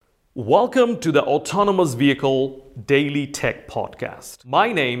Welcome to the Autonomous Vehicle Daily Tech Podcast.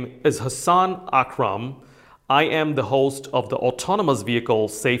 My name is Hassan Akram. I am the host of the Autonomous Vehicle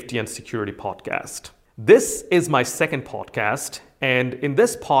Safety and Security Podcast. This is my second podcast, and in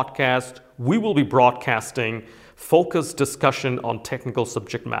this podcast, we will be broadcasting focused discussion on technical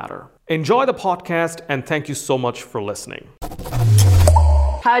subject matter. Enjoy the podcast, and thank you so much for listening.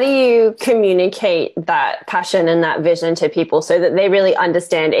 How do you communicate that passion and that vision to people so that they really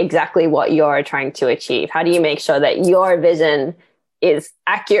understand exactly what you're trying to achieve? How do you make sure that your vision is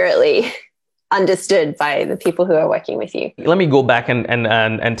accurately understood by the people who are working with you? Let me go back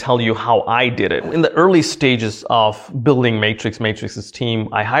and tell you how I did it. In the early stages of building Matrix's team,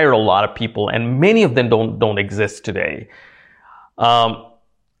 I hired a lot of people, and many of them don't exist today.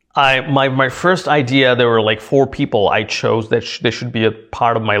 My first idea, there were like 4 people I chose that they should be a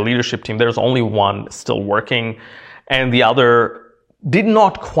part of my leadership team. There's only one still working, and the other did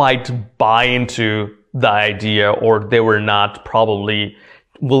not quite buy into the idea, or they were not probably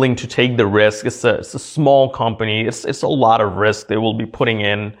willing to take the risk. It's a small company. It's a lot of risk they will be putting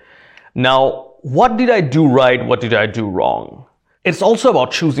in. Now, what did I do right? What did I do wrong? It's also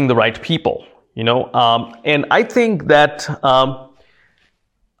about choosing the right people, and I think that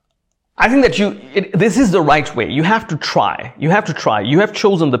this is the right way. You have to try. You have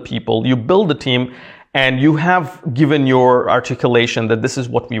chosen the people, you build the team, and you have given your articulation that this is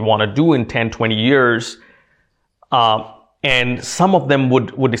what we want to do in 10, 20 years. And some of them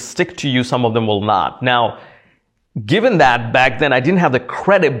would stick to you, some of them will not. Now, given that back then I didn't have the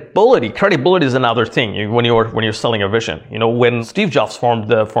credibility. Credibility is another thing when you're selling a vision. When Steve Jobs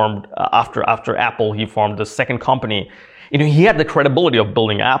formed after Apple, he formed the second company. He had the credibility of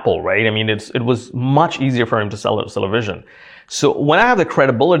building Apple, right? It was much easier for him to sell a vision. So when I have the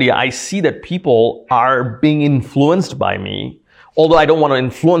credibility, I see that people are being influenced by me. Although I don't want to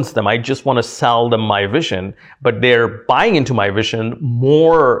influence them, I just want to sell them my vision. But they're buying into my vision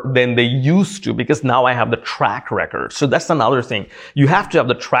more than they used to because now I have the track record. So that's another thing. You have to have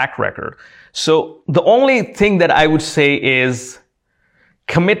the track record. So the only thing that I would say is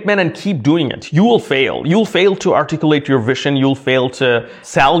commitment and keep doing it. You will fail. You'll fail to articulate your vision. You'll fail to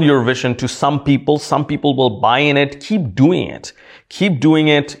sell your vision to some people. Some people will buy in it. Keep doing it. Keep doing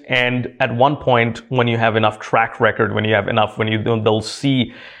it. And at one point, when you have enough track record, they'll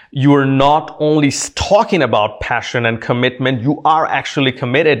see you're not only talking about passion and commitment, you are actually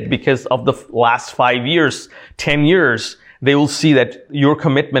committed because of the last 5 years, 10 years. They will see that your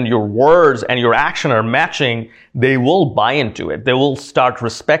commitment, your words, and your action are matching. They will buy into it. They will start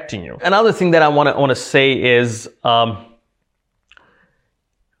respecting you. Another thing that I want to say is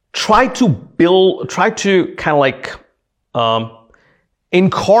try to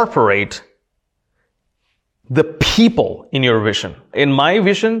incorporate the people in your vision. In my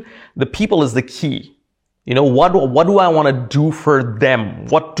vision, the people is the key. What do I want to do for them?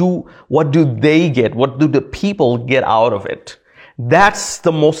 What do they get? What do the people get out of it? That's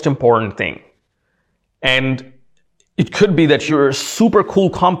the most important thing. And it could be that you're a super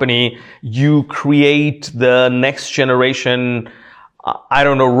cool company. You create the next generation,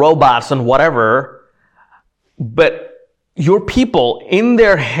 robots and whatever. But your people in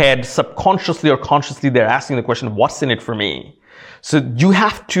their head, subconsciously or consciously, they're asking the question, what's in it for me? So you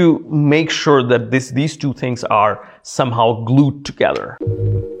have to make sure that these two things are somehow glued together.